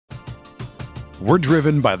We're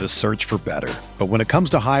driven by the search for better. But when it comes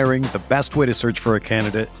to hiring, the best way to search for a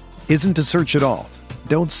candidate isn't to search at all.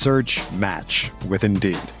 Don't search, match with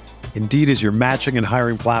Indeed. Indeed is your matching and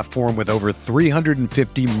hiring platform with over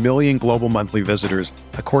 350 million global monthly visitors,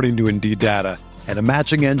 according to Indeed data, and a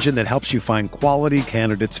matching engine that helps you find quality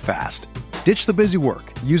candidates fast. Ditch the busy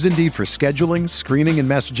work. Use Indeed for scheduling, screening, and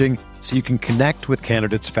messaging so you can connect with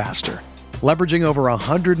candidates faster. Leveraging over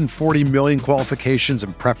 140 million qualifications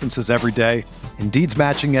and preferences every day, Indeed's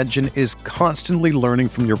matching engine is constantly learning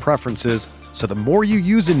from your preferences, so the more you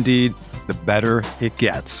use Indeed, the better it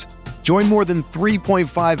gets. Join more than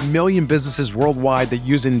 3.5 million businesses worldwide that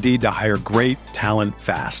use Indeed to hire great talent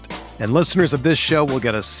fast. And listeners of this show will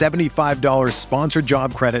get a $75 sponsored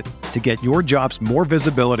job credit to get your jobs more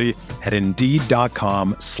visibility at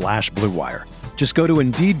Indeed.com/Blue Wire. Just go to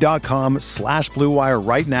Indeed.com/Blue Wire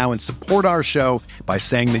right now and support our show by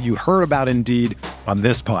saying that you heard about Indeed on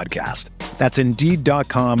this podcast. That's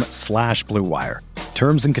Indeed.com/Blue Wire.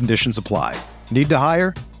 Terms and conditions apply. Need to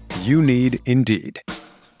hire? You need Indeed.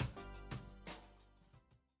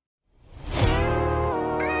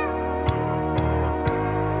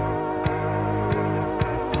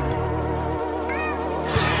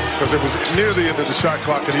 Because it was near the end of the shot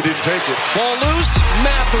clock and he didn't take it. Ball loose,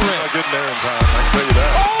 Mathurin. Not getting there in time, I can tell you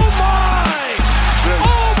that. Oh my!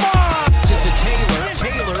 Oh my! To Taylor.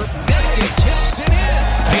 Taylor missed it, tips it in.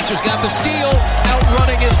 Pacers got the steal.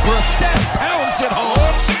 Outrunning is Brissett. Pounds it home.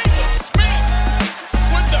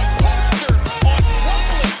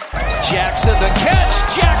 Jackson the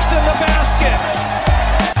catch. Jackson the basket.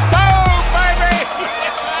 Boom, baby!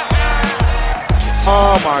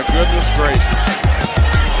 Oh my goodness gracious.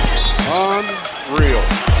 Unreal.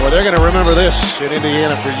 Well, they're going to remember this in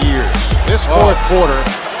Indiana for years. This fourth quarter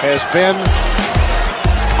has been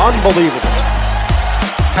unbelievable.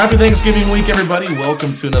 Happy Thanksgiving week, everybody.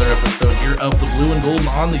 Welcome to another episode here of the Blue and Golden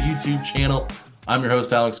on the YouTube channel. I'm your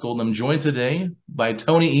host, Alex Golden. I'm joined today by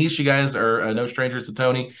Tony East. You guys are no strangers to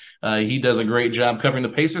Tony. He does a great job covering the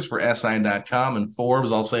Pacers for SI.com and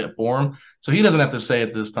Forbes. I'll say it for him, so he doesn't have to say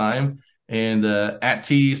it this time. And at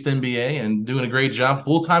T East NBA and doing a great job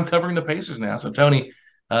full-time covering the Pacers now. So, Tony,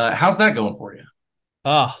 how's that going for you?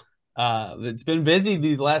 It's been busy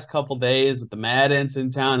these last couple days with the Maddens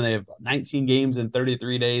in town. They have 19 games in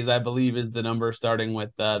 33 days, I believe, is the number, starting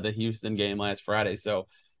with the Houston game last Friday. So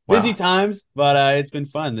busy times, but it's been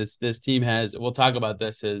fun. This team has, we'll talk about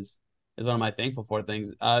this, is one of my thankful for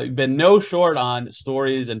things. Been no short on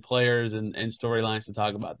stories and players and storylines to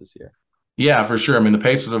talk about this year. Yeah, for sure. I mean, the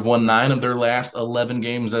Pacers have won 9 of their last 11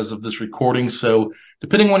 games as of this recording. So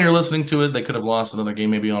depending on when you're listening to it, they could have lost another game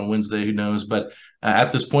maybe on Wednesday. Who knows? But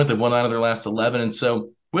at this point, they've won 9 of their last 11. And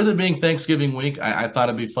so with it being Thanksgiving week, I thought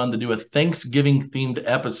it'd be fun to do a Thanksgiving-themed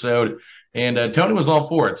episode. And Tony was all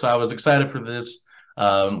for it. So I was excited for this.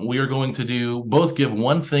 We are going to both give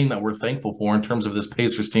one thing that we're thankful for in terms of this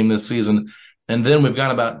Pacers team this season. And then we've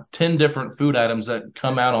got about 10 different food items that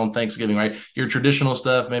come out on Thanksgiving, right? Your traditional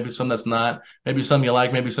stuff, maybe some that's not, maybe some you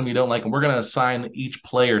like, maybe some you don't like. And we're going to assign each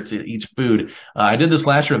player to each food. I did this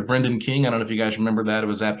last year with Brendan King. I don't know if you guys remember that. It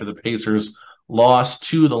was after the Pacers lost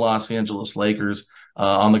to the Los Angeles Lakers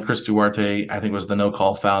on the Chris Duarte, I think it was the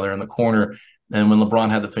no-call foul there in the corner. And when LeBron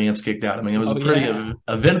had the fans kicked out, I mean, it was a pretty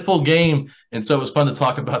eventful game. And so it was fun to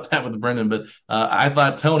talk about that with Brendan. But I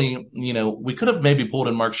thought, Tony, we could have maybe pulled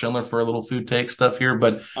in Mark Schindler for a little food take stuff here.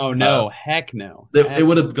 But heck no. It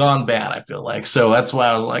would have gone bad, I feel like. So that's why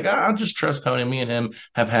I was like, I'll just trust Tony. Me and him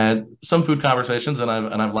have had some food conversations, and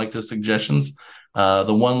I've liked his suggestions.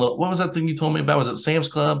 The one little, what was that thing you told me about? Was it Sam's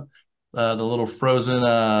Club? The little frozen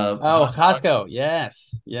Costco.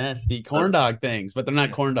 Yes, the corn dog things, but they're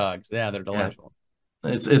not corn dogs. Yeah, they're delightful.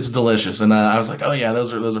 It's delicious. And I was like, oh yeah,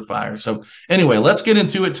 those are fire. So anyway, let's get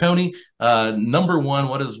into it, Tony. Number one,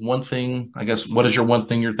 what is your one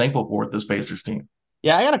thing you're thankful for with this Pacers team?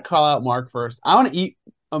 Yeah, I gotta call out Mark first. I want to eat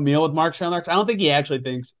a meal with Mark Schindler. I don't think he actually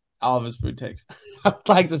thinks all of his food takes. I would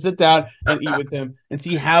like to sit down and eat with him and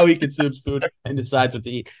see how he consumes food and decides what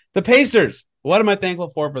to eat. The Pacers. What am I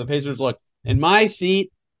thankful for the Pacers? Look, in my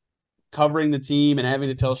seat, covering the team and having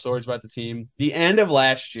to tell stories about the team, the end of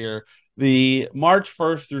last year, the March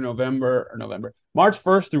 1st through March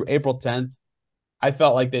 1st through April 10th, I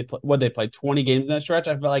felt like they played 20 games in that stretch.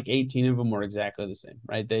 I felt like 18 of them were exactly the same,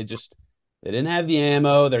 right? They didn't have the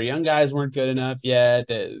ammo. Their young guys weren't good enough yet.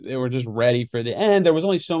 They were just ready for the end. There was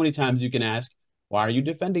only so many times you can ask, why are you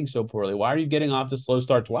defending so poorly? Why are you getting off to slow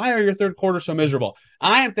starts? Why are your third quarter so miserable?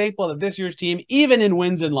 I am thankful that this year's team, even in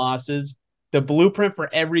wins and losses, the blueprint for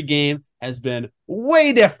every game has been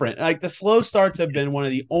way different. Like, the slow starts have been one of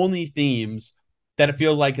the only themes that it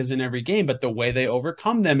feels like is in every game, but the way they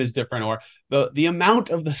overcome them is different, or the amount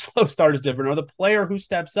of the slow start is different, or the player who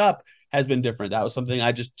steps up has been different. That was something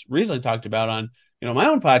I just recently talked about on my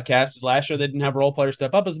own podcast. Is last year they didn't have role players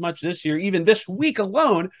step up as much. This year, even this week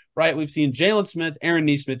alone, right, we've seen Jalen Smith, Aaron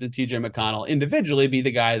Nesmith, and TJ McConnell individually be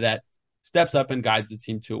the guy that steps up and guides the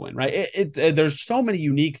team to win, right? There's so many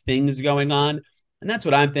unique things going on, and that's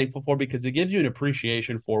what I'm thankful for, because it gives you an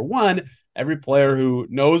appreciation for, one, every player who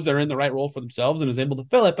knows they're in the right role for themselves and is able to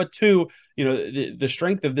fill it, but two, the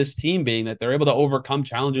strength of this team being that they're able to overcome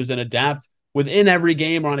challenges and adapt within every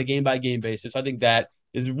game or on a game-by-game basis. I think that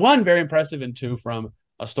is, one, very impressive, and two, from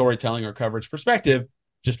a storytelling or coverage perspective,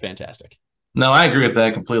 just fantastic. No, I agree with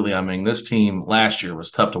that completely. I mean, this team last year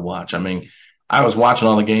was tough to watch. I mean, I was watching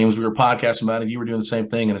all the games. We were podcasting about it. You were doing the same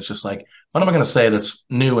thing. And it's just like, what am I going to say that's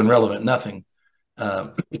new and relevant? Nothing.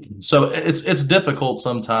 So it's difficult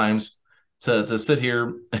sometimes to sit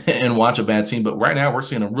here and watch a bad team. But right now we're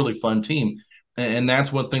seeing a really fun team. And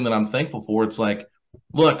that's one thing that I'm thankful for. It's like,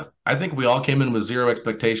 look, I think we all came in with zero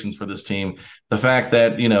expectations for this team. The fact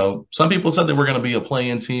that, some people said that we're going to be a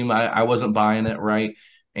play-in team. I wasn't buying it, right?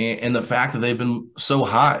 And the fact that they've been so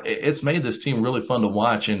hot, it's made this team really fun to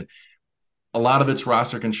watch. And a lot of it's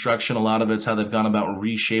roster construction. A lot of it's how they've gone about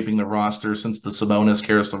reshaping the roster since the Sabonis,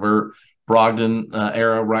 Karis LeVert, Brogdon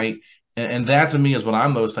era, right? And that, to me, is what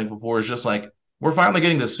I'm most thankful for, is just like, we're finally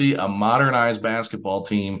getting to see a modernized basketball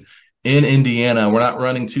team in Indiana. We're not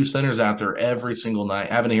running two centers out there every single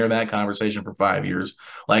night, having to hear that conversation for 5 years.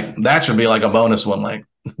 Like, that should be like a bonus one. Like,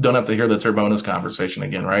 don't have to hear the Turbonis conversation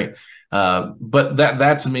again, right? But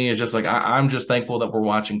that to me is just like, I'm just thankful that we're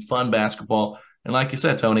watching fun basketball. And like you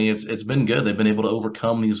said, Tony, it's been good. They've been able to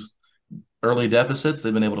overcome these early deficits.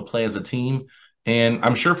 They've been able to play as a team. And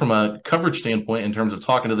I'm sure from a coverage standpoint, in terms of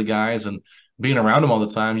talking to the guys and being around them all the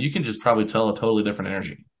time, you can just probably tell a totally different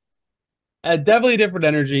energy. Definitely different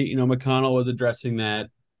energy. McConnell was addressing that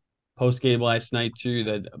post game last night too.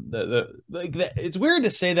 That it's weird to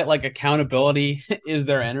say that like accountability is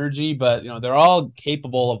their energy, but they're all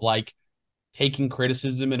capable of like taking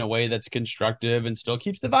criticism in a way that's constructive and still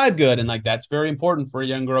keeps the vibe good. And like, that's very important for a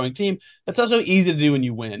young growing team. That's also easy to do when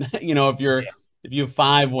you win. If you have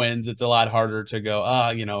 5 wins, it's a lot harder to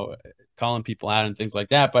go, calling people out and things like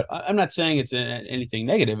that. But I'm not saying it's anything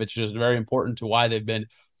negative. It's just very important to why they've been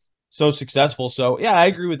so successful. So yeah, I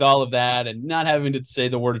agree with all of that, and not having to say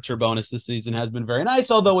the word of Turbonis this season has been very nice,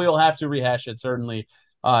 although we will have to rehash it certainly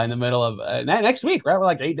in the middle of next week, right? We're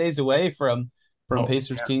like 8 days away from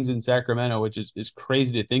Pacers Kings in Sacramento, which is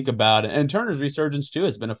crazy to think about. And Turner's resurgence too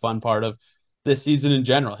has been a fun part of this season in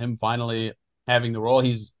general. Him finally having the role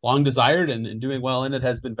he's long desired and doing well in it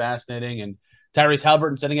has been fascinating. And Tyrese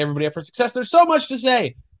Haliburton setting everybody up for success. There's so much to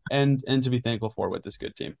say and to be thankful for with this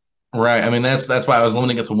good team. Right. I mean, that's why I was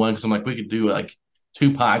limiting it to one, because I'm like, we could do like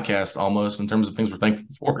 2 podcasts almost in terms of things we're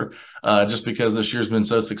thankful for, just because this year's been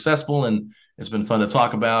so successful and it's been fun to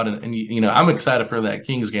talk about. And I'm excited for that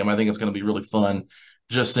Kings game. I think it's going to be really fun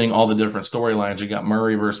just seeing all the different storylines. You got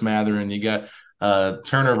Murray versus Mather, and you got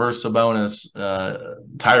Turner versus Sabonis,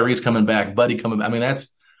 Tyrese coming back, Buddy coming back. I mean,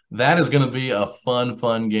 that is going to be a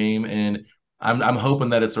fun game. And I'm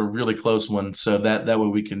hoping that it's a really close one, so that way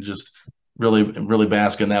we can just really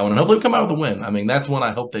bask in that one and hopefully come out with a win. I mean, that's one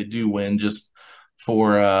I hope they do win, just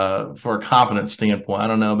for a confidence standpoint. I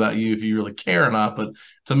don't know about you if you really care or not, but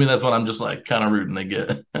to me, that's what I'm just like kind of rooting they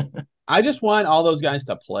get. I just want all those guys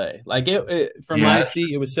to play. Like from my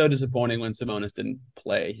seat, it was so disappointing when Sabonis didn't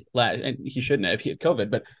play, and he shouldn't have. He had COVID,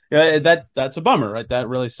 but that's a bummer, right? That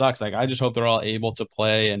really sucks. Like, I just hope they're all able to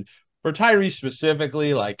play. And for Tyrese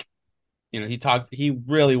specifically, like, he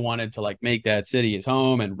really wanted to like make that city his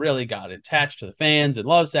home and really got attached to the fans and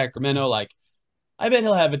loves Sacramento. Like, I bet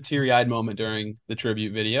he'll have a teary-eyed moment during the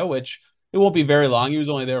tribute video, which it won't be very long. He was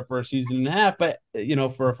only there for a season and a half, but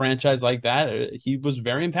for a franchise like that, he was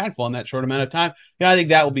very impactful in that short amount of time. I think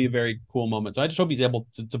that will be a very cool moment. So I just hope he's able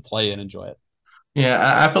to play and enjoy it.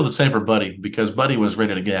 Yeah, I feel the same for Buddy, because Buddy was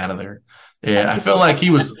ready to get out of there. Yeah, I feel like he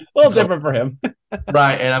was a little different for him.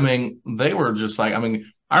 Right. And I mean, they were just like,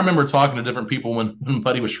 I remember talking to different people when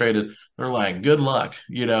Buddy was traded. They're like, good luck.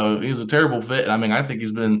 He's a terrible fit. And I think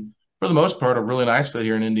he's been, for the most part, a really nice fit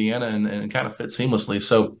here in Indiana and kind of fit seamlessly.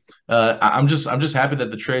 So I'm just happy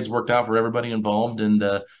that the trades worked out for everybody involved. And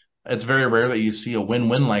it's very rare that you see a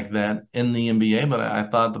win-win like that in the NBA. But I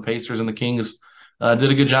thought the Pacers and the Kings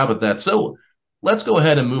did a good job at that. So let's go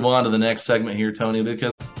ahead and move on to the next segment here, Tony,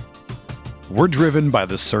 because we're driven by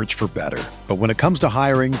the search for better. But when it comes to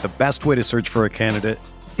hiring, the best way to search for a candidate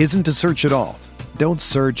isn't to search at all. Don't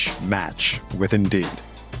search, match with Indeed.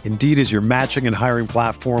 Indeed is your matching and hiring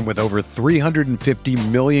platform with over 350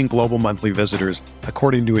 million global monthly visitors,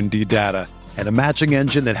 according to Indeed data, and a matching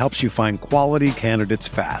engine that helps you find quality candidates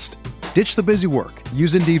fast. Ditch the busy work.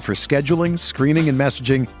 Use Indeed for scheduling, screening, and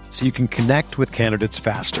messaging so you can connect with candidates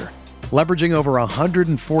faster. Leveraging over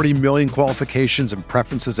 140 million qualifications and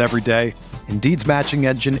preferences every day, Indeed's matching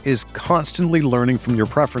engine is constantly learning from your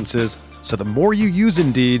preferences, so the more you use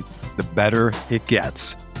Indeed, the better it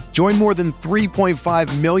gets. Join more than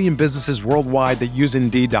 3.5 million businesses worldwide that use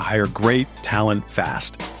Indeed to hire great talent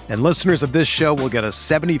fast. And listeners of this show will get a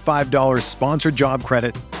 $75 sponsored job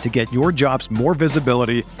credit to get your jobs more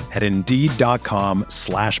visibility at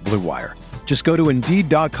Indeed.com/Blue Wire. Just go to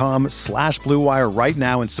Indeed.com/Blue Wire right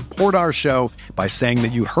now and support our show by saying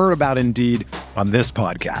that you heard about Indeed on this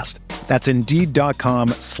podcast. That's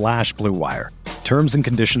Indeed.com/Blue Wire. Terms and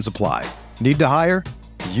conditions apply. Need to hire?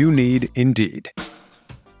 You need Indeed.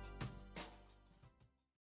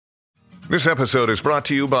 This episode is brought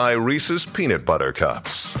to you by Reese's Peanut Butter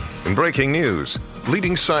Cups. In breaking news,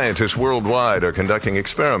 leading scientists worldwide are conducting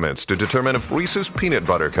experiments to determine if Reese's Peanut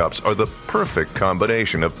Butter Cups are the perfect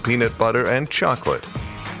combination of peanut butter and chocolate.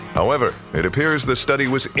 However, it appears the study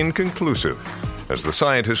was inconclusive, as the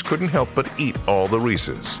scientists couldn't help but eat all the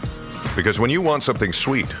Reese's. Because when you want something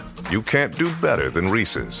sweet, you can't do better than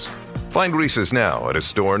Reese's. Find Reese's now at a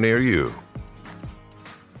store near you.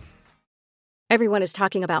 Everyone is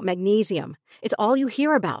talking about magnesium. It's all you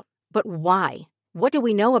hear about. But why? What do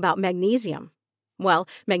we know about magnesium? Well,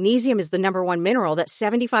 magnesium is the number one mineral that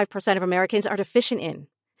 75% of Americans are deficient in.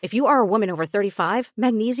 If you are a woman over 35,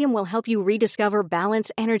 magnesium will help you rediscover balance,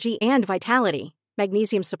 energy, and vitality.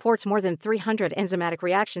 Magnesium supports more than 300 enzymatic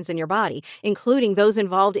reactions in your body, including those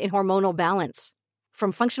involved in hormonal balance.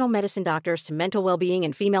 From functional medicine doctors to mental well-being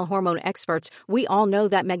and female hormone experts, we all know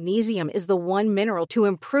that magnesium is the one mineral to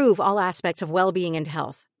improve all aspects of well-being and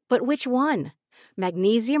health. But which one?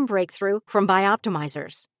 Magnesium Breakthrough from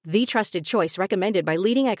Bioptimizers, the trusted choice recommended by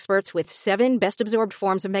leading experts with 7 best-absorbed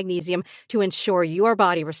forms of magnesium to ensure your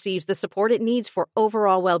body receives the support it needs for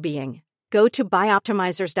overall well-being. Go to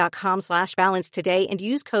bioptimizers.com/balance today and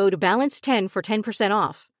use code BALANCE10 for 10%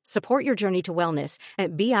 off. Support your journey to wellness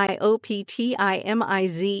at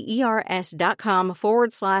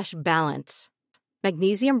bioptimizers.com/balance.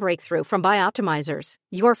 Magnesium Breakthrough from Bioptimizers,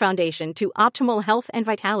 your foundation to optimal health and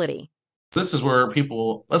vitality. That's what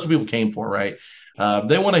people came for, right?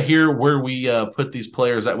 They want to hear where we put these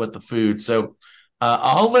players at with the food. So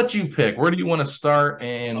I'll let you pick. Where do you want to start,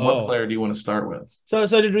 and what player do you want to start with? So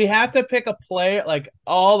did we have to pick a player, like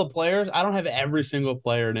all the players? I don't have every single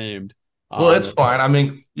player named. Well, it's fine. I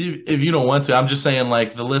mean, if you don't want to, I'm just saying,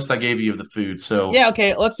 like, the list I gave you of the food. So yeah,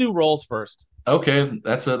 okay. Let's do roles first. Okay,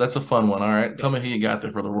 that's a fun one. All right, tell me who you got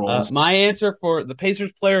there for the roles. My answer for the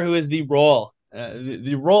Pacers player who is the role.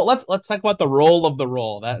 The role. Let's talk about the role of the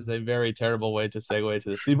role. That is a very terrible way to segue to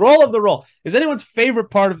this. The role of the role is anyone's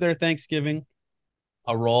favorite part of their Thanksgiving.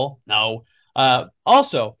 A roll? No.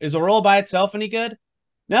 Also, is a roll by itself any good?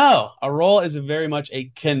 No. A roll is very much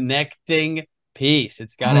a connecting piece.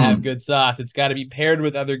 It's got to have good sauce. It's got to be paired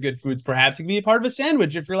with other good foods. Perhaps it can be a part of a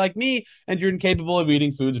sandwich if you're like me and you're incapable of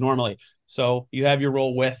eating foods normally. So you have your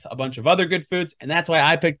roll with a bunch of other good foods, and that's why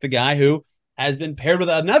I picked the guy who has been paired with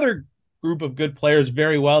another group of good players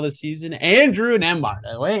very well this season, Andrew Nembhard.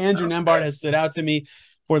 The way Andrew Nembhard has stood out to me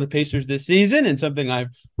for the Pacers this season, and something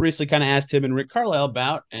I've recently kind of asked him and Rick Carlisle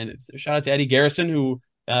about, and shout out to Eddie Garrison, who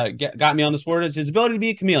got me on this word, is his ability to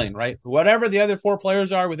be a chameleon, right? Whatever the other 4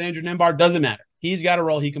 players are with Andrew Nembhard doesn't matter. He's got a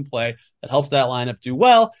role he can play that helps that lineup do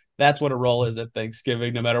well. That's what a role is at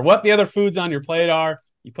Thanksgiving. No matter what the other foods on your plate are,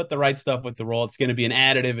 you put the right stuff with the roll. It's going to be an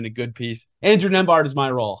additive and a good piece. Andrew Nembhard is my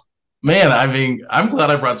role. Man, I mean, I'm glad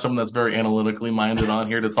I brought someone that's very analytically minded on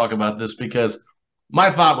here to talk about this, because my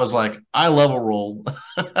thought was like, I love a roll.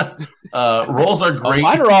 Rolls are great.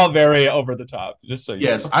 Mine are all very over the top. Just so you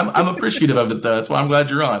know. I'm appreciative of it, though. That's why I'm glad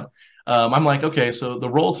you're on. I'm like, okay, so the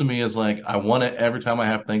roll to me is like, I want it every time I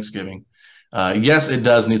have Thanksgiving. Yes, it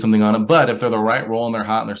does need something on it, but if they're the right roll and they're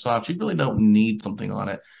hot and they're soft, you really don't need something on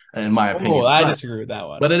it, in my opinion. I disagree with that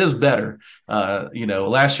one. But it is better.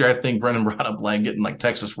 Last year, I think Brennan brought up like getting like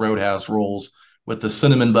Texas Roadhouse rolls with the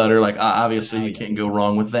cinnamon butter. Like, obviously, you can't go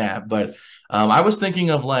wrong with that. But I was thinking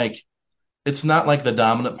of like, it's not like the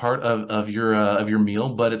dominant part of your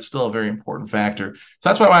meal, but it's still a very important factor. So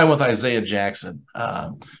that's why I went with Isaiah Jackson.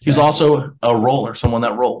 He's also a roller, someone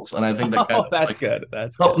that rolls, and I think that kind of that's good.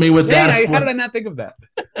 That's helped me with that. How did I not think of that?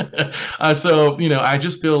 So I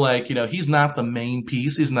just feel like he's not the main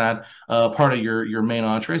piece. He's not part of your main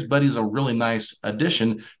entrees, but he's a really nice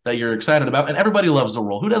addition that you're excited about, and everybody loves the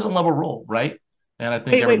roll. Who doesn't love a roll, right? And I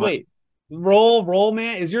think wait. roll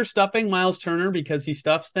man. Is your stuffing Miles Turner because he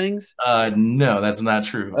stuffs things? No, that's not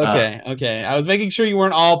true. Okay. I was making sure you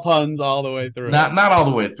weren't all puns all the way through. Not all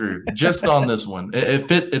the way through. Just on this one, it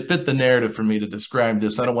fit the narrative for me to describe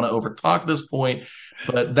this. I don't want to overtalk this point,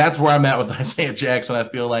 but that's where I'm at with Isaiah Jackson. I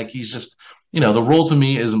feel like he's just, the role to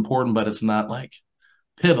me is important, but it's not like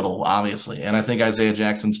pivotal, obviously. And I think Isaiah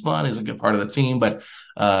Jackson's fun. He's a good part of the team, but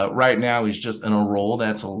right now he's just in a role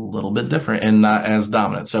that's a little bit different and not as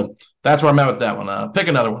dominant. So that's where I'm at with that one. Pick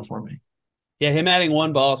another one for me. Yeah, him adding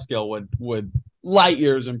one ball skill would light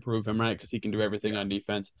years improve him, right? Because he can do everything on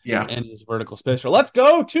defense. Yeah, and his vertical spacer. Let's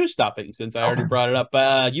go to stuffing since I already brought it up.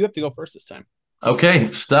 You have to go first this time. Okay,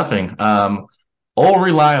 stuffing. All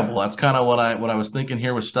reliable. That's kind of what I was thinking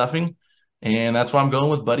here with stuffing, and that's why I'm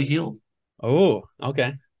going with Buddy Hield. Oh,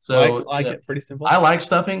 okay. So like it. Pretty simple. I like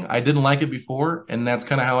stuffing. I didn't like it before, and that's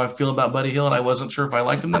kind of how I feel about Buddy Hield. I wasn't sure if I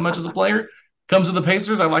liked him that much as a player. Comes to the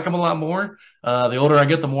Pacers, I like him a lot more. The older I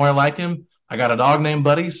get, the more I like him. I got a dog named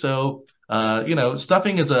Buddy, so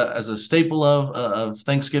stuffing is a staple of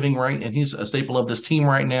Thanksgiving, right? And he's a staple of this team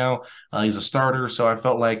right now. He's a starter, so I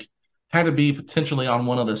felt like had to be potentially on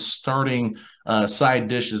one of the starting side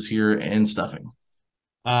dishes here in stuffing.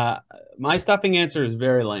 My stuffing answer is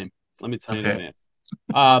very lame. Let me tell you in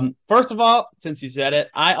advance. First of all, since you said it,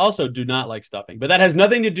 I also do not like stuffing, but that has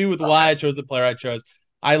nothing to do with why I chose the player I chose.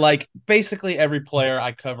 I like basically every player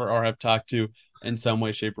I cover or have talked to in some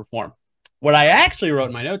way, shape, or form. What I actually wrote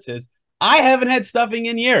in my notes is I haven't had stuffing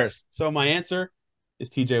in years. So my answer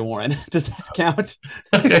is TJ Warren. Does that count?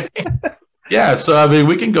 Okay. Yeah, so I mean,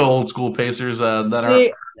 we can go old school Pacers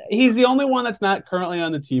He's the only one that's not currently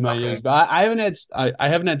on the team I use, but I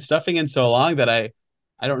haven't had stuffing in so long that I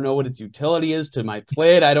don't know what its utility is to my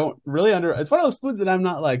plate. I don't really it's one of those foods that I'm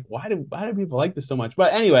not like, why do people like this so much?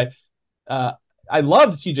 But anyway, I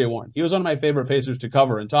loved TJ Warren. He was one of my favorite Pacers to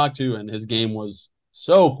cover and talk to, and his game was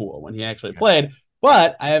so cool when he actually played.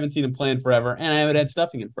 But I haven't seen him play in forever, and I haven't had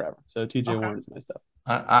stuffing in forever. So TJ Warren is my stuff.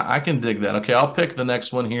 I can dig that. Okay, I'll pick the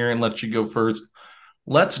next one here and let you go first.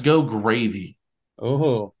 Let's go gravy.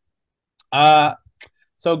 Oh.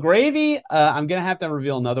 So gravy, I'm going to have to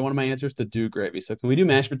reveal another one of my answers to do gravy. So can we do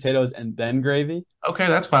mashed potatoes and then gravy? Okay,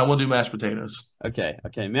 that's fine. We'll do mashed potatoes. Okay.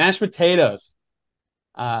 Mashed potatoes.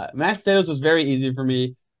 Mashed potatoes was very easy for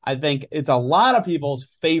me. I think it's a lot of people's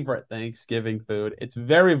favorite Thanksgiving food. It's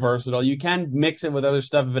very versatile. You can mix it with other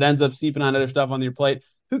stuff. If it ends up seeping on other stuff on your plate,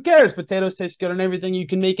 who cares? Potatoes taste good on everything. You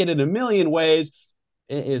can make it in a million ways.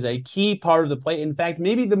 It is a key part of the plate. In fact,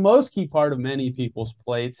 maybe the most key part of many people's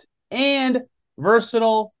plates. And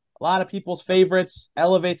versatile, a lot of people's favorites,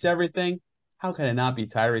 elevates everything. How can it not be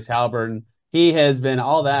Tyrese Haliburton? He has been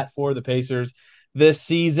all that for the Pacers this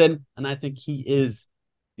season, and I think he is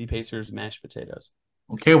the Pacers' mashed potatoes.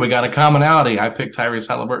 Okay, we got a commonality. I picked Tyrese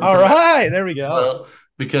Haliburton. All right, there we go.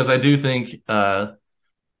 Because I do think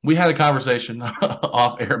we had a conversation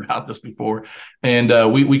off air about this before,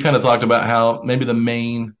 and we kind of talked about how maybe the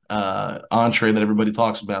main entree that everybody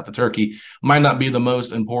talks about, the turkey, might not be the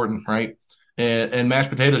most important, right? And mashed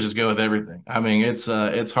potatoes just go with everything. I mean,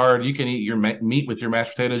 it's hard. You can eat your meat with your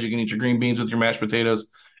mashed potatoes. You can eat your green beans with your mashed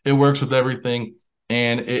potatoes. It works with everything,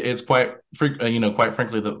 and it's quite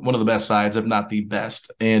frankly one of the best sides, if not the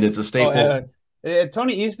best. And it's a staple.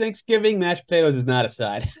 Tony East Thanksgiving, mashed potatoes is not a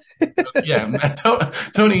side. Yeah,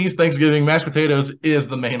 Tony East Thanksgiving, mashed potatoes is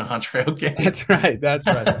the main entree. Okay, that's right.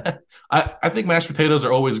 I think mashed potatoes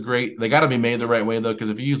are always great. They got to be made the right way though, because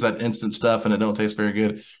if you use that instant stuff and it don't taste very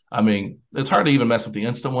good, I mean, it's hard to even mess with the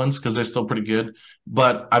instant ones because they're still pretty good.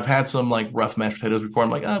 But I've had some like rough mashed potatoes before. I'm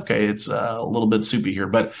like, okay, it's a little bit soupy here,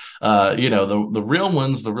 but the real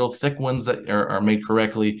ones, the real thick ones that are made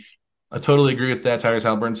correctly. I totally agree with that, Tyrese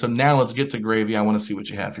Haliburton. So now let's get to gravy. I want to see what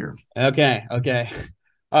you have here. Okay.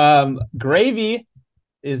 Gravy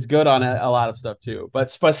is good on a lot of stuff too,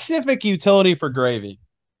 but specific utility for gravy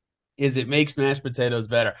is it makes mashed potatoes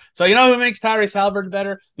better. So you know who makes Tyrese Haliburton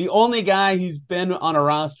better? The only guy he's been on a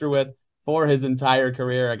roster with for his entire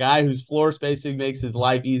career, a guy whose floor spacing makes his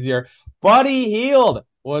life easier. Buddy Hield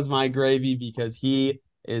was my gravy because he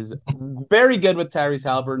is very good with Tyrese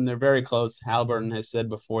Haliburton. They're very close. Haliburton has said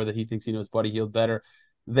before that he thinks he knows Buddy Hield better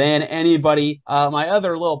than anybody. My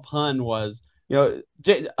other little pun was,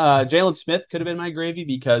 Jalen Smith could have been my gravy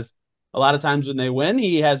because a lot of times when they win,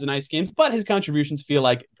 he has a nice game, but his contributions feel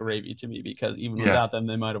like gravy to me because even without them,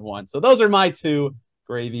 they might have won. So those are my two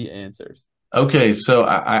gravy answers. Okay, so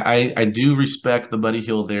I do respect the Buddy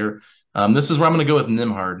Hield there. This is where I'm going to go with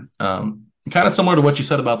Nembhard. Kind of similar to what you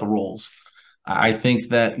said about the rolls. I think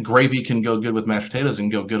that gravy can go good with mashed potatoes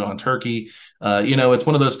and go good on turkey. It's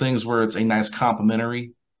one of those things where it's a nice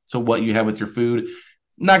complementary to what you have with your food.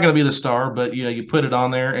 not going to be the star, but you put it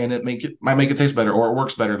on there and might make it taste better, or it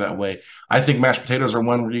works better that way. I think mashed potatoes are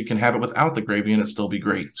one where you can have it without the gravy and it still be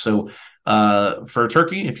great. So for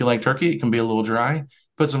turkey, if you like turkey, it can be a little dry.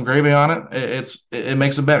 Put some gravy on it. It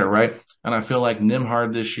makes it better, right? And I feel like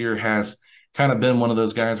Nimhard this year has kind of been one of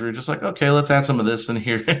those guys where you're just like, okay, let's add some of this in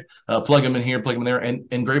here, plug them in here, plug them in there,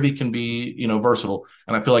 and gravy can be versatile.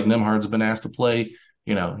 And I feel like Nimhard's been asked to play.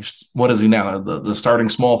 What is he now? The starting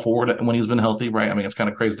small forward when he's been healthy, right? I mean, it's kind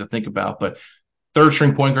of crazy to think about, but third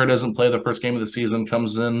string point guard doesn't play the first game of the season,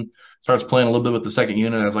 comes in, starts playing a little bit with the second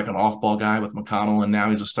unit as like an off-ball guy with McConnell, and now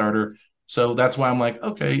he's a starter. So that's why I'm like,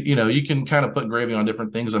 okay, you can kind of put gravy on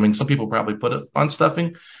different things. I mean, some people probably put it on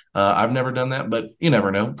stuffing. I've never done that, but you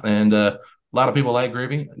never know. And a lot of people like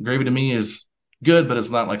gravy. Gravy to me is good, but it's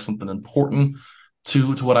not like something important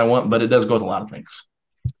to what I want, but it does go with a lot of things.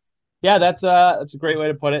 Yeah, that's a great way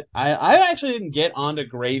to put it. I actually didn't get onto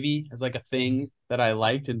gravy as like a thing that I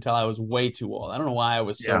liked until I was way too old. I don't know why I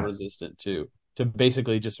was so resistant to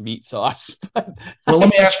basically just meat sauce. Well, let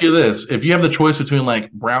me ask you this. If you have the choice between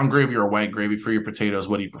like brown gravy or white gravy for your potatoes,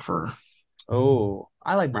 what do you prefer? Oh,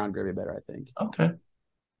 I like brown gravy better, I think. Okay.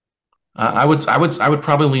 I would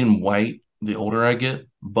probably lean white the older I get,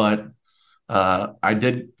 but I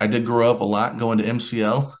did grow up a lot going to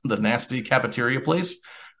MCL, the nasty cafeteria place,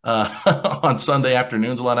 on Sunday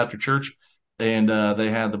afternoons a lot after church, and they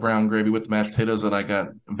had the brown gravy with the mashed potatoes that I got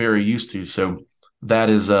very used to. So that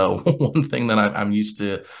is one thing that I'm used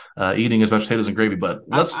to eating is mashed potatoes and gravy. But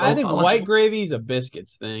I think white gravy is a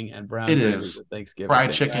biscuits thing, and brown gravy is a Thanksgiving fried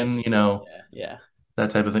thing, chicken, yeah, that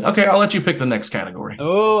type of thing. Okay, I'll let you pick the next category.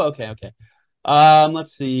 Oh, okay.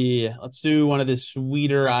 Let's see. Let's do one of the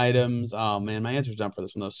sweeter items. Oh man, my answer's done for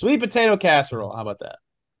this one though. Sweet potato casserole. How about that?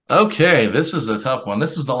 Okay, this is a tough one.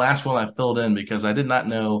 This is the last one I filled in because I did not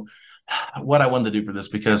know what I wanted to do for this.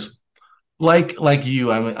 Because, like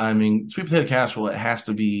you, I mean, sweet potato casserole. It has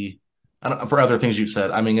to be. I don't, for other things you've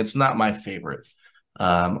said. I mean, it's not my favorite.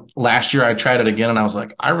 Last year I tried it again, and I was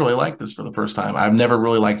like, I really like this for the first time. I've never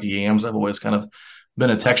really liked yams. I've always kind of been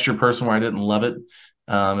a texture person where I didn't love it.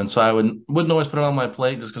 And so I wouldn't always put it on my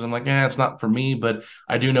plate just because I'm like, it's not for me. But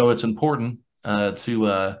I do know it's important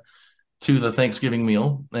to the Thanksgiving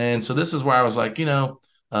meal. And so this is where I was like, either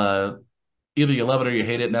you love it or you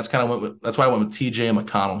hate it. And that's kind of that's why I went with TJ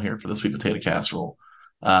McConnell here for the sweet potato casserole.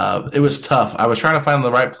 It was tough. I was trying to find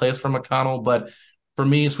the right place for McConnell, but for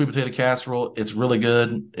me, sweet potato casserole, it's really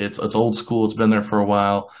good. It's old school. It's been there for a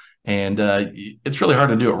while. And it's really hard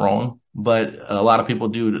to do it wrong, but a lot of people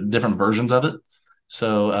do different versions of it.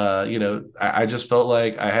 So, I just felt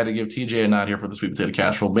like I had to give TJ a nod here for the sweet potato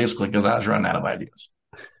casserole, basically because I was running out of ideas.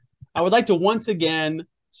 I would like to once again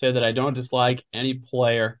say that I don't dislike any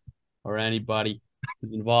player or anybody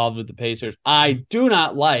who's involved with the Pacers. I do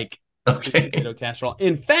not like sweet potato casserole.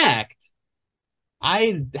 In fact,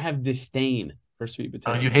 I have disdain for sweet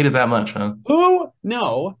potato. Oh, you hate it that much, huh?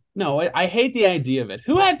 No, I hate the idea of it.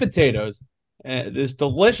 Who had potatoes? This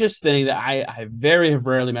delicious thing that I have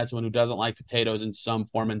rarely met someone who doesn't like potatoes in some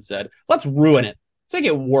form and said, let's ruin it. Let's make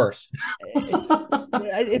it worse.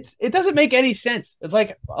 It doesn't make any sense. It's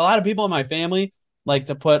like a lot of people in my family like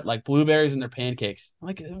to put like blueberries in their pancakes. I'm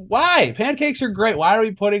like, why? Pancakes are great. Why are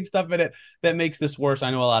we putting stuff in it that makes this worse?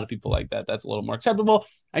 I know a lot of people like that. That's a little more acceptable.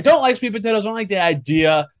 I don't like sweet potatoes. I don't like the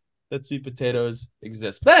idea that sweet potatoes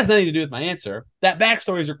exist. But that has nothing to do with my answer. That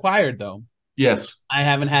backstory is required, though. Yes. I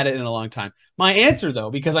haven't had it in a long time. My answer,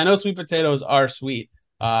 though, because I know sweet potatoes are sweet,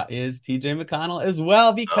 is TJ McConnell as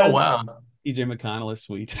well, because TJ McConnell is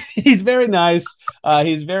sweet. He's very nice.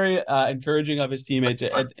 He's very encouraging of his teammates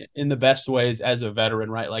in the best ways as a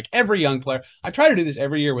veteran, right? Like every young player. I try to do this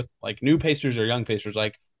every year with like new Pacers or young Pacers.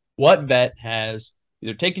 Like what vet has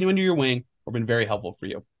either taken you under your wing or been very helpful for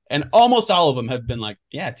you? And almost all of them have been like,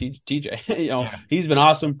 TJ, he's been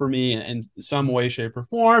awesome for me in some way, shape, or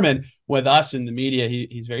form. And with us in the media,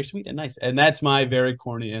 he's very sweet and nice. And that's my very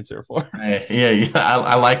corny answer for it. Yeah.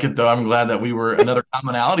 I like it, though. I'm glad that we were another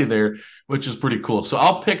commonality there, which is pretty cool. So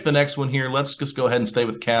I'll pick the next one here. Let's just go ahead and stay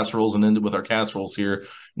with casseroles and end it with our casseroles here.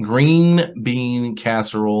 Green bean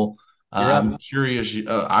casserole. I'm curious.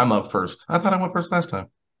 I'm up first. I thought I went first last time.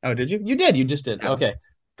 Oh, did you? You did. You just did. Yes. Okay.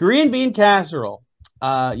 Green bean casserole.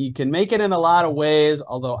 You can make it in a lot of ways,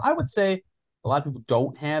 although I would say a lot of people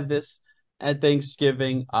don't have this at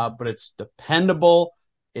Thanksgiving, but it's dependable,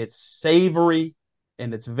 it's savory,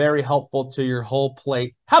 and it's very helpful to your whole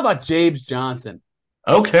plate. How about James Johnson?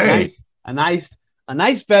 Okay. A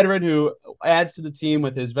nice veteran who adds to the team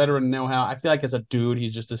with his veteran know-how. I feel like as a dude,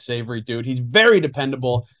 he's just a savory dude. He's very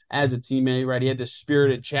dependable as a teammate, right? He had this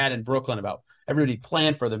spirited chat in Brooklyn about everybody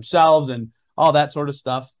playing for themselves and all that sort of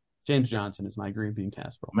stuff. James Johnson is my green bean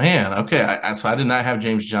casserole. Man, okay. So I did not have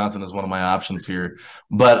James Johnson as one of my options here,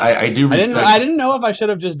 but I do respect. I didn't know if I should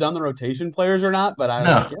have just done the rotation players or not, but I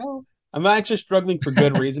was like, I'm actually struggling for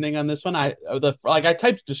good reasoning on this one. I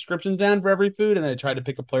typed descriptions down for every food, and then I tried to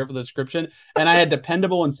pick a player for the description, and I had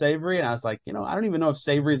dependable and savory, and I was like, I don't even know if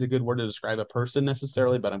savory is a good word to describe a person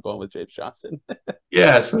necessarily, but I'm going with James Johnson.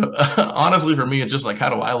 Yeah, so honestly, for me, it's just like, how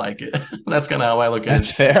do I like it? That's kind of how I look at it.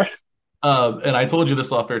 That's fair. And I told you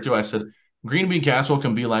this off air too. I said green bean casserole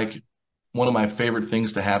can be like one of my favorite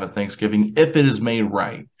things to have at Thanksgiving if it is made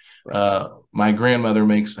right. My grandmother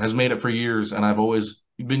has made it for years, and I've always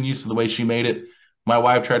been used to the way she made it. My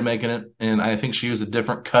wife tried making it, and I think she used a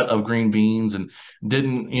different cut of green beans and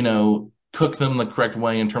didn't, cook them the correct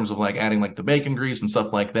way in terms of like adding like the bacon grease and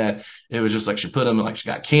stuff like that. It was just like she put them like she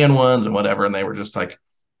got canned ones and whatever, and they were just like,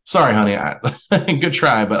 sorry, honey, good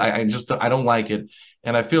try, but I don't like it.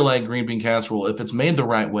 And I feel like green bean casserole, if it's made the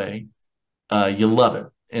right way, you love it,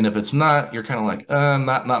 and if it's not, you're kind of like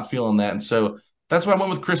not feeling that. And so that's why I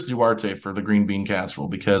went with Chris Duarte for the green bean casserole,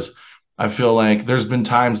 because I feel like there's been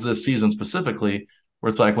times this season specifically where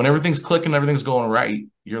it's like when everything's clicking, everything's going right,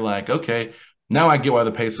 you're like, okay, now I get why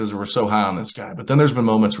the Pacers were so high on this guy. But then there's been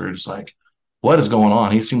moments where you're just like, what is going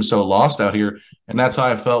on? He seems so lost out here. And that's how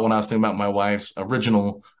I felt when I was thinking about my wife's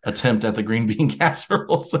original attempt at the green bean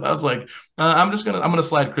casserole. So I was like, I'm going to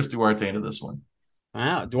slide Chris Duarte into this one.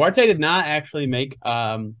 Wow. Duarte did not actually make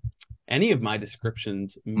any of my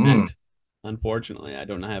descriptions meant. Unfortunately, I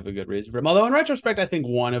don't have a good reason for him. Although in retrospect, I think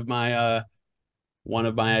one of my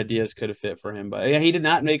ideas could have fit for him. But yeah, he did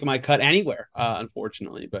not make my cut anywhere,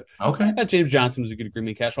 unfortunately. But okay, I thought James Johnson was a good green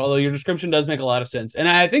bean casserole. Although your description does make a lot of sense. And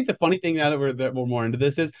I think the funny thing now that we're more into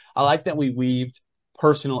this is I like that we weaved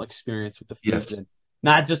personal experience with the food. Yes. In.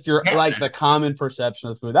 Not just the common perception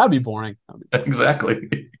of the food. That would be boring.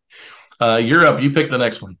 Exactly. You're up. You pick the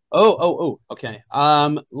next one. Okay.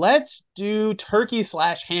 Let's do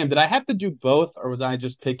turkey/ham. Did I have to do both, or was I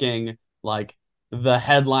just picking like the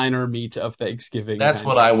headliner meat of Thanksgiving? That's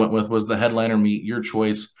what I went with, was the headliner meat. Your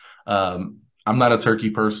choice. I'm not a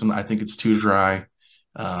turkey person. I think it's too dry.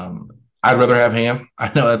 I'd rather have ham.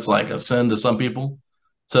 I know that's like a sin to some people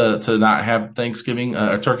to not have Thanksgiving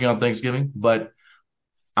or turkey on Thanksgiving, but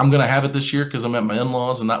I'm going to have it this year because I'm at my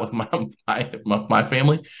in-laws and not with my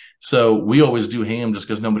family. So we always do ham just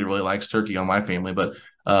because nobody really likes turkey on my family. But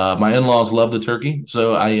my in-laws love the turkey.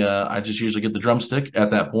 So I just usually get the drumstick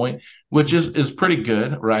at that point, which is pretty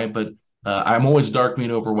good, right? But I'm always dark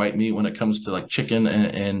meat over white meat when it comes to like chicken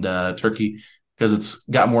and turkey because it's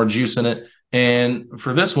got more juice in it. And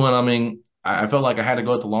for this one, I mean, I felt like I had to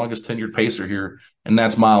go with the longest tenured Pacer here, and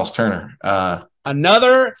that's Miles Turner.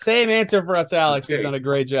 Another same answer for us, Alex. We've done a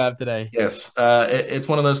great job today. Yes. It's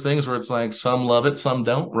one of those things where it's like some love it, some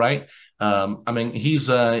don't, right? I mean, he's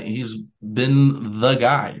been the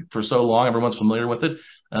guy for so long. Everyone's familiar with it.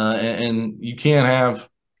 And you can't have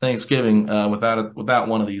Thanksgiving without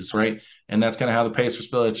one of these, right? And that's kind of how the Pacers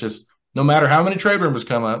feel. It's just no matter how many trade rumors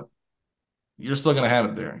come up, you're still going to have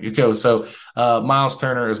it there. You go. So Miles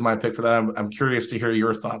Turner is my pick for that. I'm curious to hear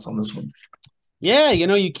your thoughts on this one. Yeah,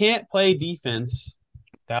 you can't play defense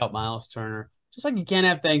without Miles Turner. Just like you can't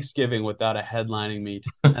have Thanksgiving without a headlining meat.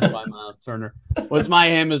 That's why Miles Turner was my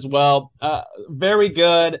ham as well. Very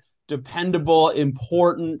good, dependable,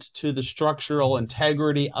 important to the structural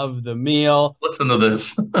integrity of the meal. Listen to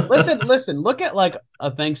this. Listen. Look at like a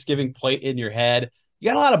Thanksgiving plate in your head. You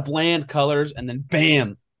got a lot of bland colors, and then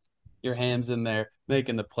bam, your ham's in there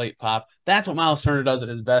making the plate pop. That's what Miles Turner does at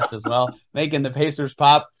his best as well, making the Pacers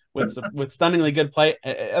pop. With stunningly good play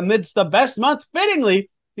amidst the best month. Fittingly,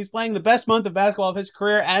 he's playing the best month of basketball of his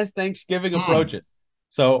career as Thanksgiving approaches.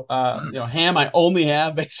 So, ham I only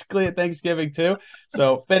have basically at Thanksgiving too.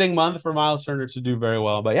 So, fitting month for Miles Turner to do very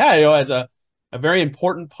well. But yeah, as a very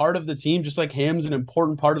important part of the team, just like ham's an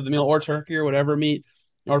important part of the meal, or turkey or whatever meat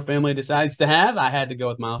our family decides to have, I had to go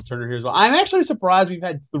with Miles Turner here as well. I'm actually surprised we've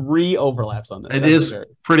had 3 overlaps on this. It is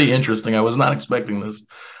pretty interesting. I was not expecting this.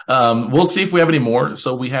 We'll see if we have any more.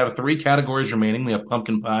 So we have 3 categories remaining. We have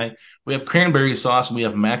pumpkin pie, we have cranberry sauce, and we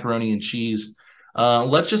have macaroni and cheese.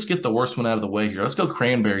 Let's just get the worst one out of the way here. Let's go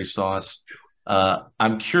cranberry sauce.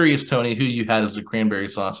 I'm curious, Tony, who you had as the cranberry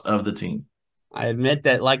sauce of the team. I admit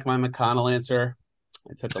that, like my McConnell answer,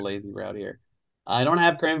 I took a lazy route here. I don't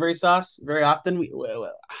have cranberry sauce very often.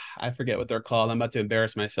 I forget what they're called. I'm about to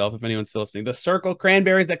embarrass myself if anyone's still listening. The circle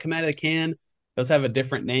cranberries that come out of the can, those have a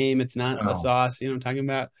different name. It's not a sauce. You know what I'm talking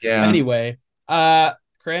about? Yeah. Anyway,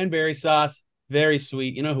 cranberry sauce, very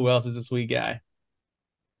sweet. You know who else is a sweet guy?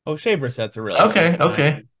 O'Shea Brissett's a really okay.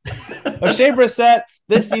 O'Shea Brissett,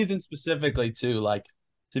 this season specifically too, like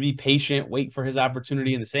to be patient, wait for his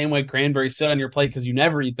opportunity in the same way cranberries sit on your plate because you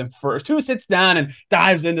never eat them first. Who sits down and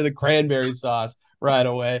dives into the cranberry sauce right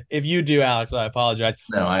away? If you do, Alex, I apologize.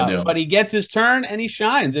 No, I don't. But he gets his turn and he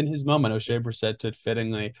shines in his moment. O'Shea Brissett did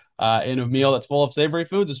fittingly in a meal that's full of savory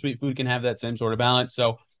foods. A sweet food can have that same sort of balance.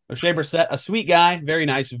 So O'Shea Brissett, a sweet guy, very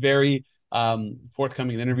nice, very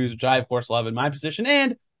forthcoming in interviews, which I, of course, love in my position,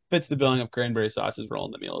 and fits the billing of cranberry sauce's role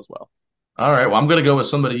in the meal as well. All right. Well, I'm going to go with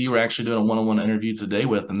somebody you were actually doing a one-on-one interview today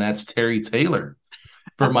with, and that's Terry Taylor.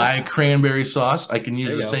 For my cranberry sauce, I can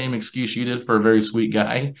use the same excuse you did for a very sweet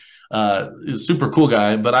guy. Super cool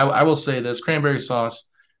guy. But I will say this, cranberry sauce,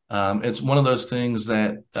 it's one of those things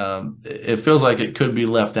that it feels like it could be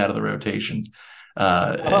left out of the rotation.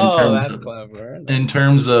 In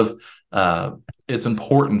terms of its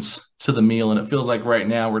importance to the meal. And it feels like right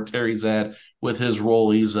now where Terry's at with his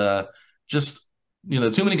role, he's just,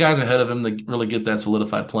 too many guys ahead of him to really get that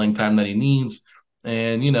solidified playing time that he needs.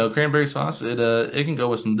 And, cranberry sauce, it can go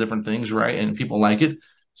with some different things, right? And people like it.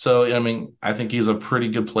 So, I think he's a pretty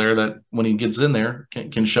good player that when he gets in there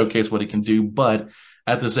can showcase what he can do. But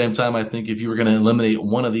at the same time, I think if you were going to eliminate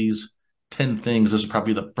one of these 10 things, this is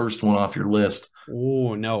probably the first one off your list.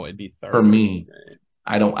 Oh, no, it'd be third. For me,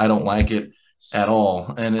 I don't like it at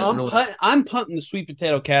all. And I'm punting the sweet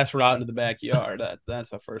potato casserole out into the backyard.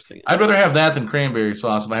 That's the first thing. I'd rather have that than cranberry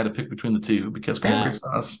sauce if I had to pick between the two, because cranberry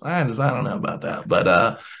sauce, I don't know about that.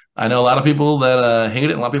 But I know a lot of people that hate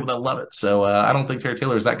it and a lot of people that love it. So I don't think Terry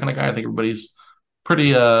Taylor is that kind of guy. I think everybody's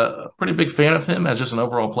pretty big fan of him as just an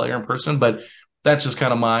overall player in person. But that's just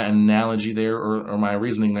kind of my analogy there, or my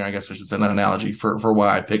reasoning there, I guess I should say, not analogy, for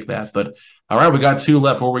why I picked that. But all right, we got two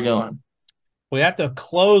left. Where are we going? We have to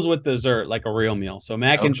close with dessert like a real meal. So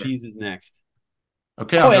mac and cheese is next.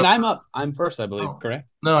 Okay. And I'm up. I'm first, I believe. Correct?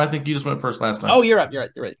 No, I think you just went first last time. Oh, you're up. You're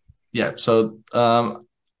right. Yeah. So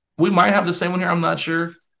we might have the same one here. I'm not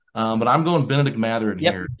sure. But I'm going Benedict Mather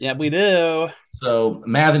here. Yeah, we do. So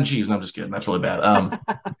math and cheese. No, I'm just kidding. That's really bad.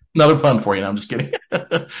 Another pun for you. No, I'm just kidding.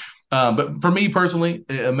 But for me personally,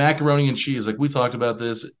 macaroni and cheese, like we talked about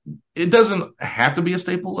this, it doesn't have to be a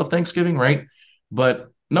staple of Thanksgiving, right? But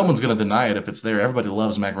no one's going to deny it if it's there. Everybody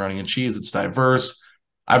loves macaroni and cheese. It's diverse.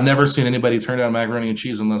 I've never seen anybody turn down macaroni and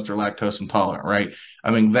cheese unless they're lactose intolerant, right?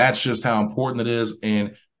 That's just how important it is.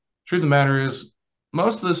 And truth of the matter is,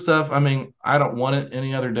 most of this stuff, I don't want it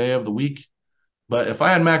any other day of the week. But if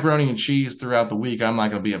I had macaroni and cheese throughout the week, I'm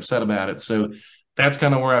not going to be upset about it. So that's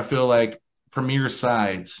kind of where I feel like premier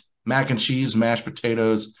sides, mac and cheese, mashed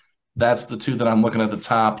potatoes, that's the two that I'm looking at the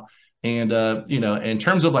top. And, in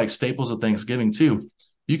terms of like staples of Thanksgiving too,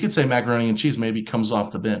 you could say macaroni and cheese maybe comes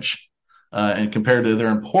off the bench. And compared to their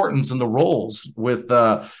importance in the rolls with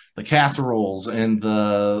the casseroles and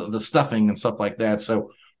the stuffing and stuff like that.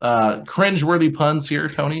 So cringe-worthy puns here,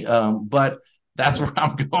 Tony. But that's where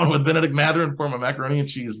I'm going with Benedict Mather in form of macaroni and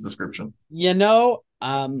cheese description.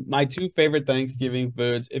 My two favorite Thanksgiving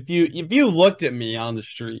foods. If you looked at me on the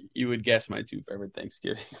street, you would guess my two favorite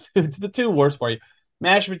Thanksgiving foods. The two worst for you: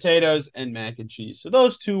 mashed potatoes and mac and cheese. So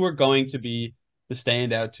those two are going to be the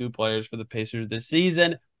standout two players for the Pacers this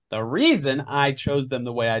season. The reason I chose them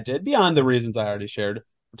the way I did, beyond the reasons I already shared,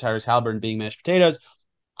 Tyrese Haliburton being mashed potatoes,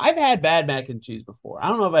 I've had bad mac and cheese before. I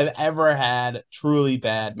don't know if I've ever had truly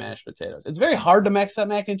bad mashed potatoes. It's very hard to mix up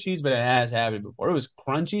mac and cheese, but it has happened before. It was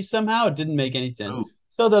crunchy somehow. It didn't make any sense. Ooh.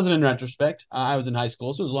 Still doesn't in retrospect. I was in high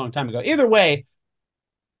school, so it was a long time ago. Either way,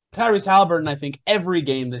 Tyrese Haliburton, I think every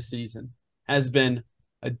game this season has been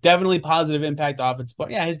a definitely positive impact offense.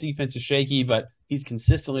 But yeah, his defense is shaky, but he's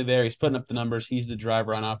consistently there. He's putting up the numbers. He's the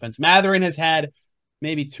driver on offense. Mathurin has had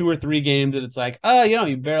maybe 2 or 3 games that it's like,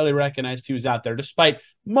 you barely recognized he was out there, despite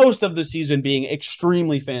most of the season being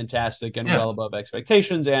extremely fantastic and well above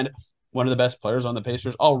expectations, and one of the best players on the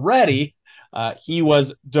Pacers already. He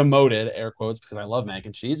was demoted, air quotes, because I love mac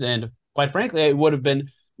and cheese, and quite frankly, it would have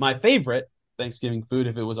been my favorite Thanksgiving food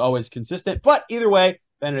if it was always consistent. But either way,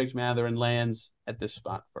 Benedict Mathurin lands at this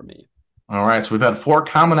spot for me. All right, so we've had 4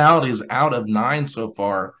 commonalities out of 9 so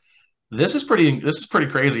far. This is pretty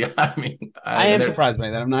crazy. I am surprised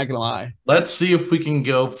by that. I'm not going to lie. Let's see if we can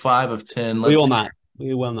go 5 of 10.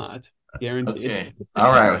 We will not. Guaranteed. Okay.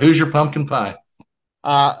 All right. Who's your pumpkin pie?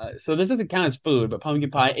 So this doesn't count as food, but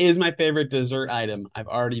pumpkin pie is my favorite dessert item. I've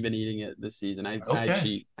already been eating it this season. I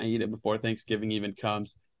cheat. I eat it before Thanksgiving even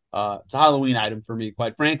comes. It's a Halloween item for me,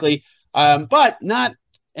 quite frankly. But not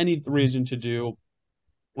any reason to do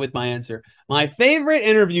with my answer. My favorite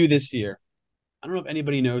interview this year. I don't know if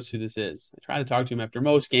anybody knows who this is. I try to talk to him after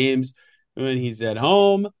most games when he's at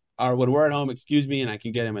home, or when we're at home, and I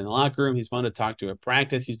can get him in the locker room. He's fun to talk to at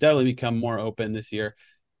practice. He's definitely become more open this year.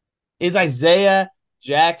 Is Isaiah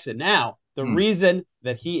Jackson. Now, The reason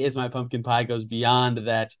that he is my pumpkin pie goes beyond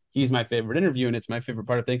that he's my favorite interview and it's my favorite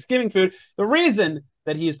part of Thanksgiving food. The reason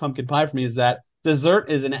that he is pumpkin pie for me is that dessert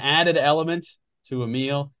is an added element to a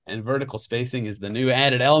meal, and vertical spacing is the new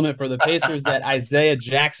added element for the Pacers that Isaiah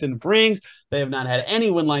Jackson brings. They have not had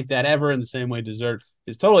anyone like that ever, in the same way dessert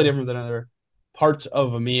is totally different than other parts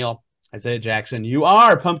of a meal. Isaiah Jackson, you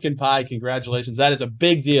are pumpkin pie. Congratulations. That is a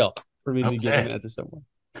big deal for me to be giving that to someone.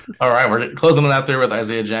 All right, we're closing it out there with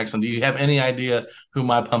Isaiah Jackson. Do you have any idea who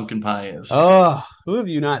my pumpkin pie is? Oh, who have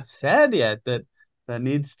you not said yet that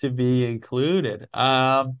needs to be included?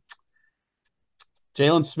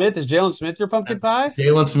 Jalen Smith. Is Jalen Smith your pumpkin pie?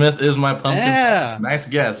 Jalen Smith is my pumpkin pie. Nice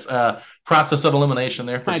guess. Process of elimination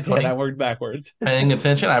there for Tony. I worked backwards. Paying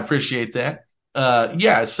attention. I appreciate that.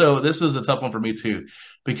 So this was a tough one for me too,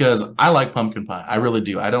 because I like pumpkin pie. I really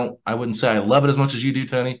do. I wouldn't say I love it as much as you do,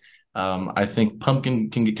 Tony. I think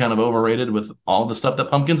pumpkin can get kind of overrated with all the stuff that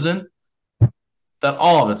pumpkin's in. That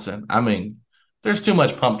all of it's in. I mean, there's too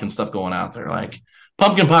much pumpkin stuff going out there. Like,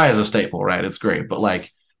 pumpkin pie is a staple, right? It's great, but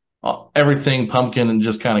like everything pumpkin and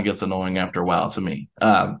just kind of gets annoying after a while to me.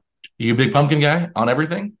 You a big pumpkin guy on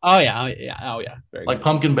everything? Oh yeah. Very like good.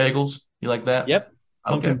 Pumpkin bagels. You like that? Yep.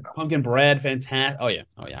 Okay. Pumpkin bread, fantastic. Oh yeah.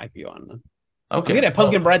 I could go on. Okay. I'm gonna have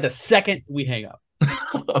pumpkin bread the second we hang up.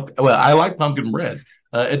 Okay. Well, I like pumpkin bread.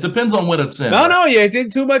 It depends on what it's in. No, you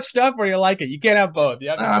did too much stuff or you like it. You can't have both.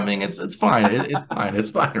 I mean, it's fine. It's fine.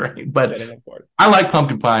 It's fine, right? But I like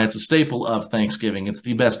pumpkin pie. It's a staple of Thanksgiving. It's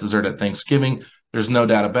the best dessert at Thanksgiving. There's no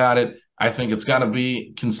doubt about it. I think it's got to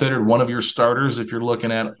be considered one of your starters if you're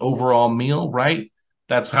looking at overall meal, right?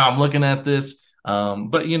 That's how I'm looking at this.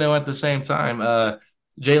 But, at the same time,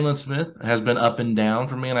 Jalen Smith has been up and down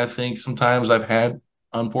for me, and I think sometimes I've had,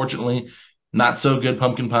 unfortunately, not so good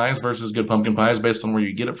pumpkin pies versus good pumpkin pies based on where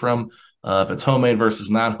you get it from. If it's homemade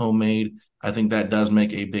versus not homemade, I think that does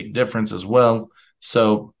make a big difference as well.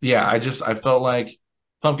 So, yeah, I felt like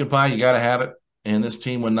pumpkin pie, you got to have it. And this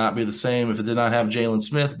team would not be the same if it did not have Jalen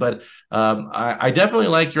Smith. But I definitely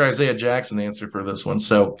like your Isaiah Jackson answer for this one.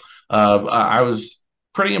 So I was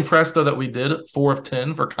pretty impressed, though, that we did 4 of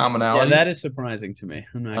 10 for commonalities. Yeah, that is surprising to me.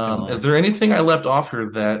 I'm not gonna lie. Is there anything I left off here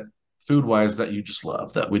that food-wise that you just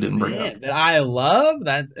love that we didn't bring up? That I love?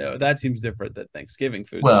 That seems different than Thanksgiving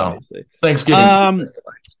food. Well, obviously. Thanksgiving.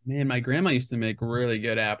 Man, my grandma used to make really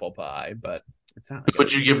good apple pie, but it's not. Who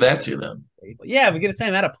would you give that to then? Yeah, we get to say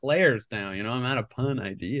I'm out of players now. I'm out of pun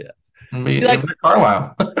ideas. Like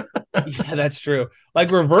Carlisle. Yeah, that's true. Like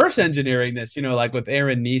reverse engineering this, like with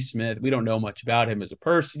Aaron Nesmith, we don't know much about him as a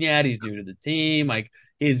person yet. He's new to the team. Like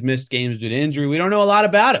he's missed games due to injury. We don't know a lot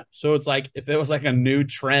about him. So it's like if it was like a new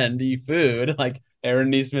trendy food, like Aaron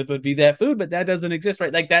Nesmith would be that food, but that doesn't exist,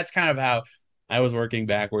 right? Like that's kind of how I was working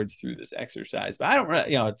backwards through this exercise. But I don't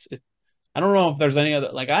really, I don't know if there's any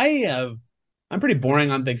other. Like I'm pretty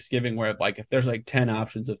boring on Thanksgiving where if there's like 10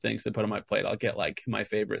 options of things to put on my plate, I'll get like my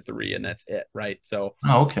favorite 3 and that's it. Right. So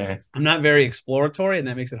okay. I'm not very exploratory and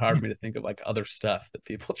that makes it hard for me to think of like other stuff that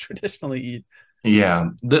people traditionally eat.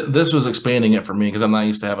 Yeah. This was expanding it for me because I'm not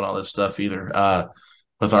used to having all this stuff either.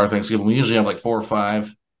 With our Thanksgiving, we usually have like 4 or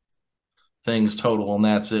 5 things total and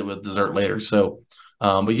that's it with dessert later. So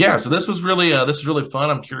but yeah, so this was really fun.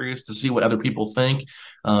 I'm curious to see what other people think.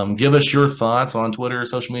 Give us your thoughts on Twitter,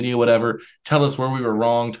 social media, whatever. Tell us where we were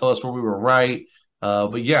wrong. Tell us where we were right.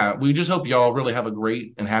 But yeah, we just hope y'all really have a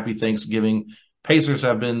great and happy Thanksgiving. Pacers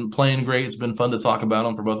have been playing great. It's been fun to talk about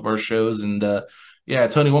them for both of our shows. And yeah,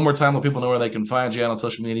 Tony, one more time, let people know where they can find you out on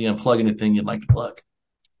social media and plug anything you'd like to plug.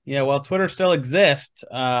 Yeah, well, Twitter still exists.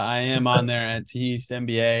 I am on there at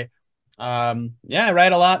TEastNBA. I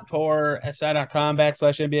write a lot for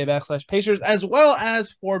SI.com/NBA/Pacers, as well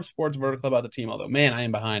as Forbes Sports Vertical about the team. Although, man, I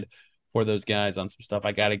am behind for those guys on some stuff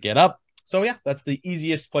I got to get up. So, yeah, that's the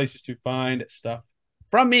easiest places to find stuff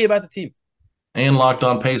from me about the team. And Locked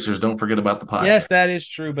On Pacers. Don't forget about the podcast. Yes, that is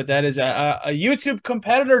true, but that is a YouTube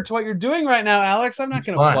competitor to what you're doing right now, Alex. I'm not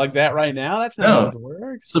going to plug that right now. That's not how it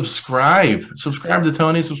works. Subscribe to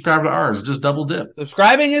Tony. Subscribe to ours. Just double dip.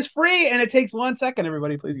 Subscribing is free, and it takes 1 second.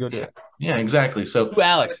 Everybody, please go do it. Yeah, exactly. So to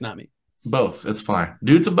Alex, not me. Both. It's fine.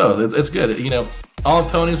 Do it to both. It's good. All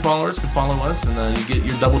of Tony's followers can follow us, and you get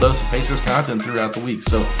your double dose of Pacers content throughout the week.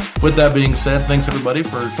 So with that being said, thanks everybody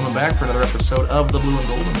for coming back for another episode of The Blue and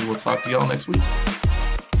Gold, and we will talk to y'all next week.